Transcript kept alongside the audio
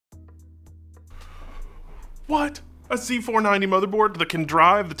What? A Z490 motherboard that can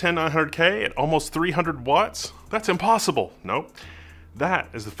drive the 10900K at almost 300 watts? That's impossible. Nope. That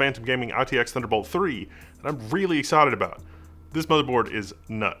is the Phantom Gaming ITX Thunderbolt 3 that I'm really excited about. This motherboard is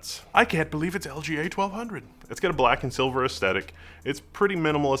nuts. I can't believe it's LGA 1200. It's got a black and silver aesthetic. It's pretty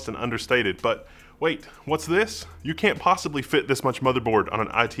minimalist and understated, but wait, what's this? You can't possibly fit this much motherboard on an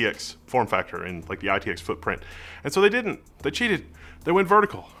ITX form factor in like the ITX footprint. And so they didn't. They cheated. They went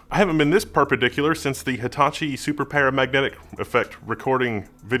vertical. I haven't been this perpendicular since the Hitachi super paramagnetic effect recording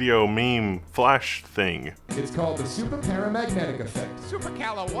video meme flash thing. It's called the super paramagnetic effect. Super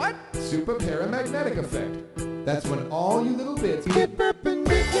cala what? Super paramagnetic effect. That's when all you little bits get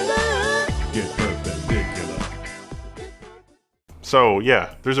perpendicular. Get perpendicular. So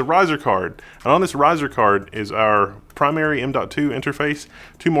yeah, there's a riser card, and on this riser card is our primary M.2 interface,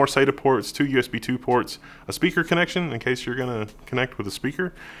 2 more SATA ports, 2 USB 2 ports, a speaker connection in case you're gonna connect with a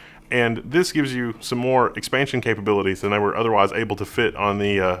speaker, and this gives you some more expansion capabilities than they were otherwise able to fit on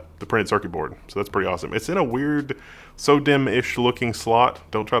the printed circuit board. So that's pretty awesome. It's in a weird SODIMM-ish looking slot.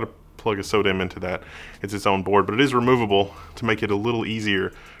 Don't try to plug a SODIMM into that. It's its own board, but it is removable to make it a little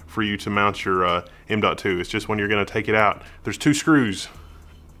easier for you to mount your M.2. It's just when you're gonna take it out, there's 2 screws.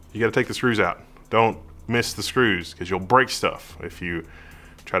 You gotta take the screws out. Don't miss the screws, because you'll break stuff if you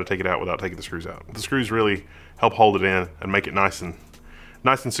try to take it out without taking the screws out. The screws really help hold it in and make it nice and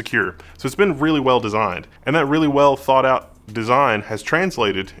secure. So it's been really well designed, and that really well thought out design has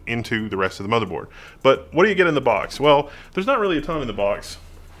translated into the rest of the motherboard. But what do you get in the box? Well, there's not really a ton in the box.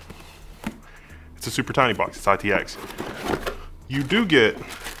 It's a super tiny box. It's ITX. You do get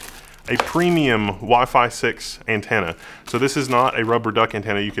a premium Wi-Fi 6 antenna. So this is not a rubber duck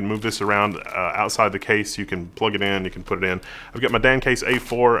antenna. You can move this around outside the case. You can plug it in, you can put it in. I've got my Dan Case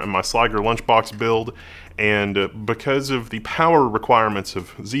A4 and my Sliger lunchbox build, and because of the power requirements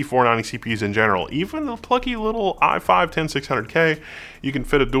of Z490 CPUs in general, even the plucky little i5 10600K, you can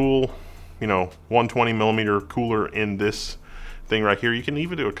fit a dual, 120 millimeter cooler in this thing right here. You can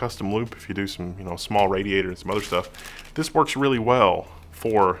even do a custom loop if you do some, small radiator and some other stuff. This works really well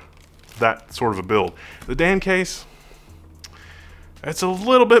for that sort of a build. The Dan case, it's a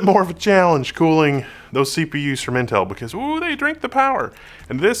little bit more of a challenge cooling those CPUs from Intel because, ooh, they drink the power.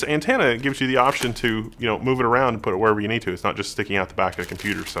 And this antenna gives you the option to, move it around and put it wherever you need to. It's not just sticking out the back of the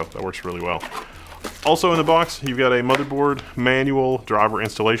computer, so that works really well. Also in the box, you've got a motherboard, manual, driver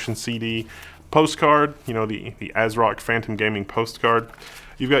installation CD, postcard, the AsRock Phantom Gaming postcard.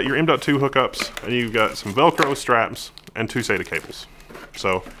 You've got your M.2 hookups, and you've got some Velcro straps and 2 SATA cables.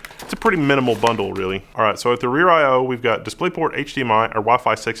 So it's a pretty minimal bundle, really. All right, so at the rear I/O, we've got DisplayPort HDMI, our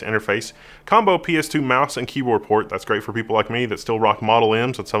Wi-Fi 6 interface, combo PS2 mouse and keyboard port. That's great for people like me that still rock Model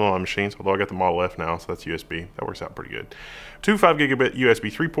M's on some of my machines, although I got the Model F now, so that's USB. That works out pretty good. 2 5 gigabit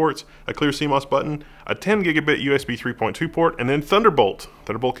USB 3 ports, a clear CMOS button, a 10 gigabit USB 3.2 port, and then Thunderbolt.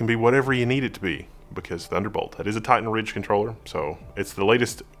 Thunderbolt can be whatever you need it to be, because Thunderbolt, that is a Titan Ridge controller, so it's the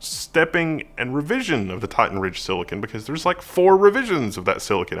latest stepping and revision of the Titan Ridge silicon, because there's like 4 revisions of that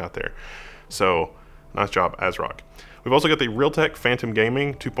silicon out there. So, nice job, AsRock. We've also got the Realtek Phantom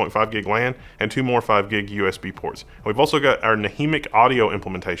Gaming 2.5 gig LAN and 2 more 5 gig USB ports. And we've also got our Nahimic audio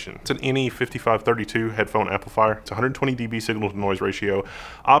implementation. It's an NE5532 headphone amplifier. It's 120 dB signal to noise ratio,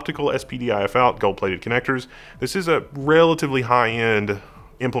 optical SPDIF out, gold-plated connectors. This is a relatively high-end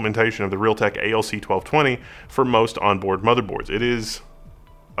implementation of the Realtek ALC 1220 for most onboard motherboards. It is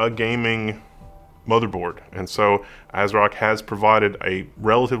a gaming motherboard, and so AsRock has provided a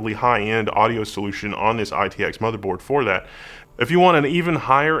relatively high-end audio solution on this ITX motherboard for that. If you want an even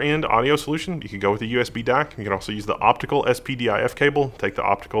higher-end audio solution, you can go with the USB DAC. You can also use the optical SPDIF cable, take the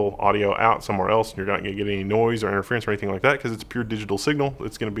optical audio out somewhere else, and you're not going to get any noise or interference or anything like that because it's a pure digital signal.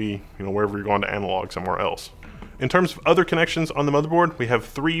 It's going to be, wherever you're going to analog somewhere else. In terms of other connections on the motherboard, we have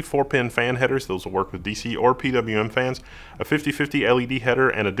 3 4-pin fan headers. Those will work with DC or PWM fans, a 50/50 LED header,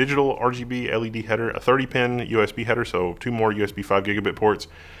 and a digital RGB LED header, a 30-pin USB header, so 2 more USB 5 gigabit ports,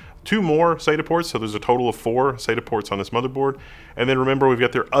 2 more SATA ports, so there's a total of 4 SATA ports on this motherboard. And then remember, we've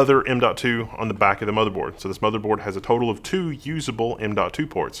got their other M.2 on the back of the motherboard. So this motherboard has a total of 2 usable M.2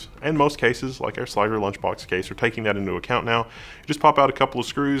 ports. And most cases, like our Sliger lunchbox case, are taking that into account now. You just pop out a couple of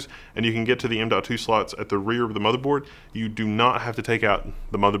screws and you can get to the M.2 slots at the rear of the motherboard. You do not have to take out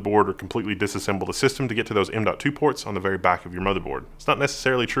the motherboard or completely disassemble the system to get to those M.2 ports on the very back of your motherboard. It's not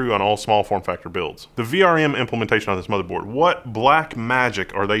necessarily true on all small form factor builds. The VRM implementation on this motherboard, what black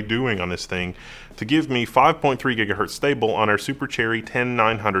magic are they doing on this thing to give me 5.3 gigahertz stable on our Super Cherry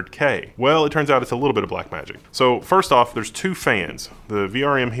 10900K? Well, it turns out it's a little bit of black magic. So first off, there's two fans, the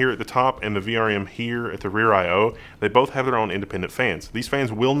VRM here at the top and the VRM here at the rear I/O. They both have their own independent fans. These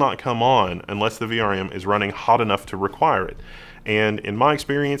fans will not come on unless the VRM is running hot enough to require it. And in my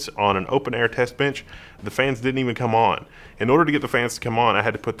experience on an open air test bench, the fans didn't even come on. In order to get the fans to come on, I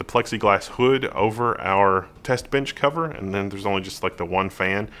had to put the plexiglass hood over our test bench cover, and then there's only just like the one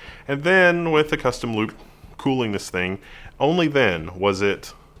fan. And then with the custom loop cooling this thing, only then was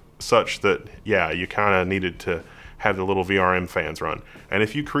it such that, yeah, you kind of needed to have the little VRM fans run. And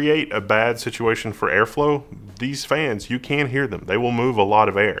if you create a bad situation for airflow, these fans, you can hear them. They will move a lot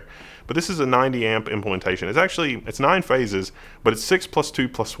of air. But this is a 90 amp implementation. It's 9 phases, but it's 6 plus 2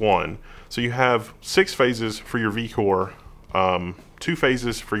 plus 1. So you have 6 phases for your V-Core, 2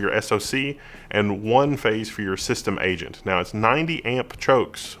 phases for your SoC, and 1 phase for your system agent. Now it's 90 amp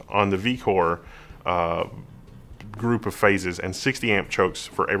chokes on the V-Core group of phases and 60 amp chokes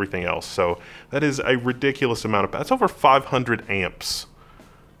for everything else. So that is a ridiculous amount of, that's over 500 amps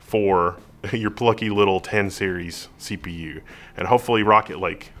for your plucky little 10 series CPU. And hopefully Rocket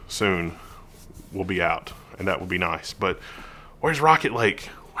Lake soon will be out, and that would be nice. But where's Rocket Lake?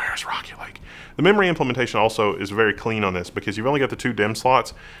 Where's Rocket Lake? The memory implementation also is very clean on this because you've only got the 2 DIMM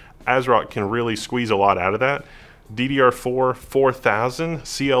slots. AsRock can really squeeze a lot out of that. DDR4 4000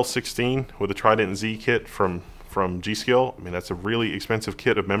 CL16 with a Trident Z kit from G.Skill. I mean, that's a really expensive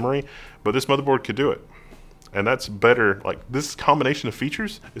kit of memory, but this motherboard could do it. And that's better, like this combination of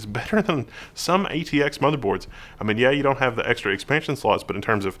features is better than some ATX motherboards. I mean, yeah, you don't have the extra expansion slots, but in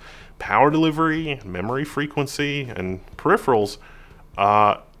terms of power delivery, memory frequency, and peripherals,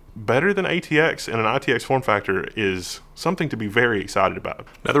 better than ATX in an ITX form factor is something to be very excited about.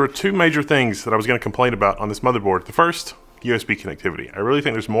 Now, there were 2 major things that I was going to complain about on this motherboard. The first, USB connectivity. I really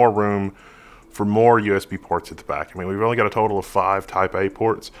think there's more room for more USB ports at the back. I mean, we've only got a total of 5 Type A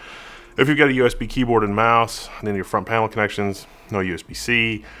ports. If you've got a USB keyboard and mouse, and then your front panel connections, no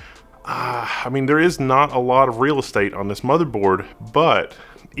USB-C. I mean, there is not a lot of real estate on this motherboard, but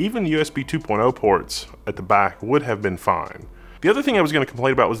even USB 2.0 ports at the back would have been fine. The other thing I was going to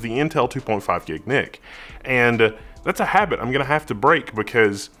complain about was the Intel 2.5 gig NIC. And that's a habit I'm going to have to break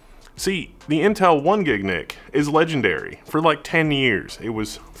because, see, the Intel 1 gig NIC is legendary. For like 10 years, it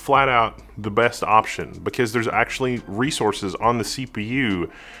was flat out the best option because there's actually resources on the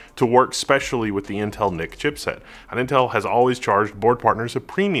CPU to work specially with the Intel NIC chipset. And Intel has always charged board partners a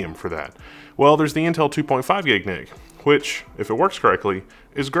premium for that. Well, there's the Intel 2.5 gig NIC, which, if it works correctly,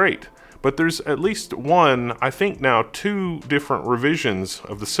 is great. But there's at least one, I think now 2 different revisions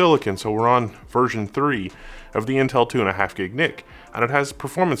of the silicon, so we're on version 3 of the Intel 2.5 gig NIC, and it has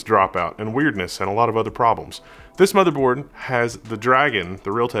performance dropout and weirdness and a lot of other problems. This motherboard has the Dragon, the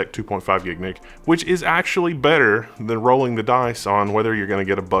Realtek 2.5 gig NIC, which is actually better than rolling the dice on whether you're going to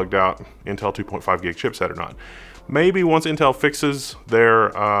get a bugged out Intel 2.5 gig chipset or not. Maybe once Intel fixes their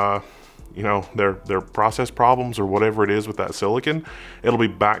their process problems or whatever it is with that silicon, it'll be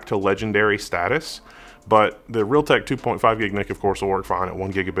back to legendary status. But the Realtek 2.5 gig NIC, of course, will work fine at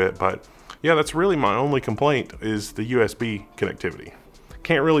 1 gigabit. But yeah, that's really my only complaint is the USB connectivity.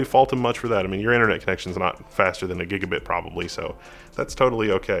 Can't really fault them much for that. I mean, your internet connection's not faster than a gigabit probably, so that's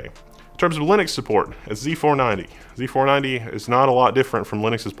totally okay. In terms of Linux support, it's Z490. Z490 is not a lot different from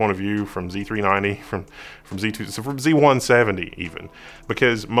Linux's point of view from Z390, from Z170 even,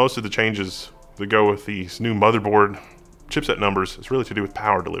 because most of the changes that go with these new motherboard chipset numbers is really to do with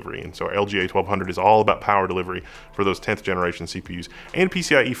power delivery. And so LGA 1200 is all about power delivery for those 10th generation CPUs. And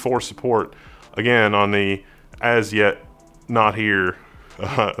PCIe 4 support, again, on the as yet not here,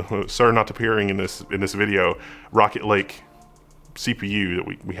 sir not appearing in this video, Rocket Lake CPU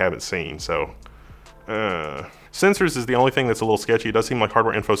that we haven't seen. So sensors is the only thing that's a little sketchy. It does seem like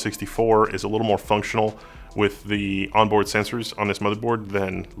Hardware Info 64 is a little more functional with the onboard sensors on this motherboard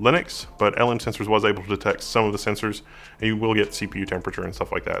than Linux, but LM Sensors was able to detect some of the sensors, and you will get CPU temperature and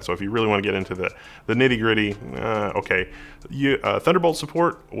stuff like that. So if you really want to get into the nitty gritty, okay. Thunderbolt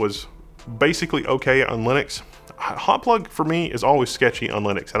support was basically okay on Linux. Hot plug for me is always sketchy on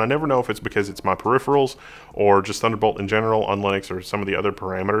Linux, and I never know if it's because it's my peripherals or just Thunderbolt in general on Linux or some of the other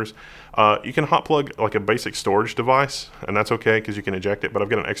parameters. You can hot plug like a basic storage device, and that's okay because you can eject it, but I've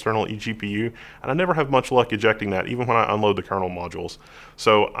got an external eGPU, and I never have much luck ejecting that even when I unload the kernel modules.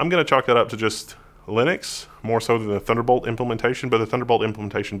 So I'm going to chalk that up to just Linux more so than the Thunderbolt implementation, but the Thunderbolt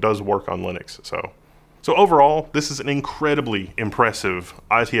implementation does work on Linux. So overall, this is an incredibly impressive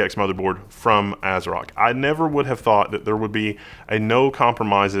ITX motherboard from AsRock. I never would have thought that there would be a no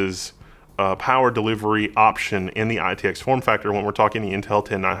compromises power delivery option in the ITX form factor when we're talking the Intel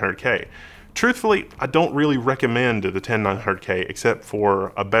 10900K. Truthfully, I don't really recommend the 10900K except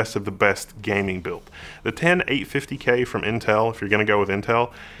for a best of the best gaming build. The 10850K from Intel, if you're going to go with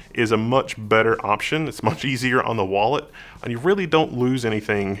Intel, is a much better option. It's much easier on the wallet, and you really don't lose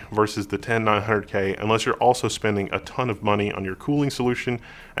anything versus the 10900K unless you're also spending a ton of money on your cooling solution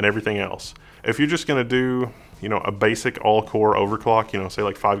and everything else. If you're just going to do, you know, a basic all-core overclock, you know, say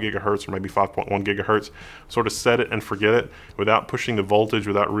like 5 gigahertz or maybe 5.1 gigahertz, sort of set it and forget it without pushing the voltage,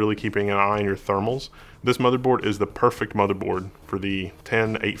 without really keeping an eye on your thermals, this motherboard is the perfect motherboard for the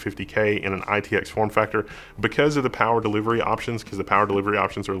 10850K in an ITX form factor because of the power delivery options, because the power delivery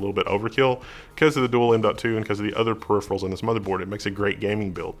options are a little bit overkill, because of the dual M.2 and because of the other peripherals on this motherboard. It makes a great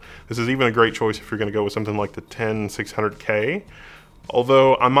gaming build. This is even a great choice if you're going to go with something like the 10600K.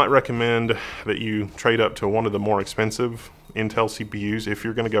 Although I might recommend that you trade up to one of the more expensive Intel CPUs if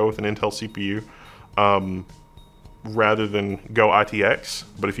you're going to go with an Intel CPU rather than go ITX.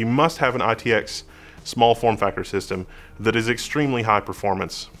 But if you must have an ITX small form factor system that is extremely high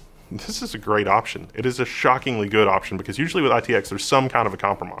performance, this is a great option. It is a shockingly good option because usually with ITX there's some kind of a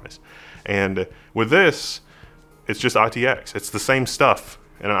compromise. And with this, it's just ITX. It's the same stuff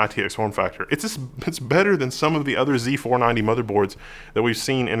in an ITX form factor. It's better than some of the other Z490 motherboards that we've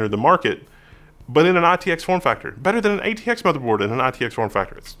seen enter the market, but in an ITX form factor. Better than an ATX motherboard in an ITX form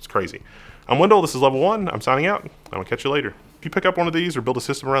factor. It's crazy. I'm Wendell, this is Level 1. I'm signing out. I'm gonna catch you later. If you pick up one of these or build a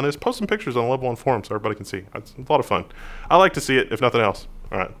system around this, post some pictures on the Level 1 forum so everybody can see. It's a lot of fun. I like to see it, if nothing else.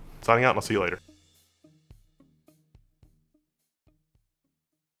 All right, signing out and I'll see you later.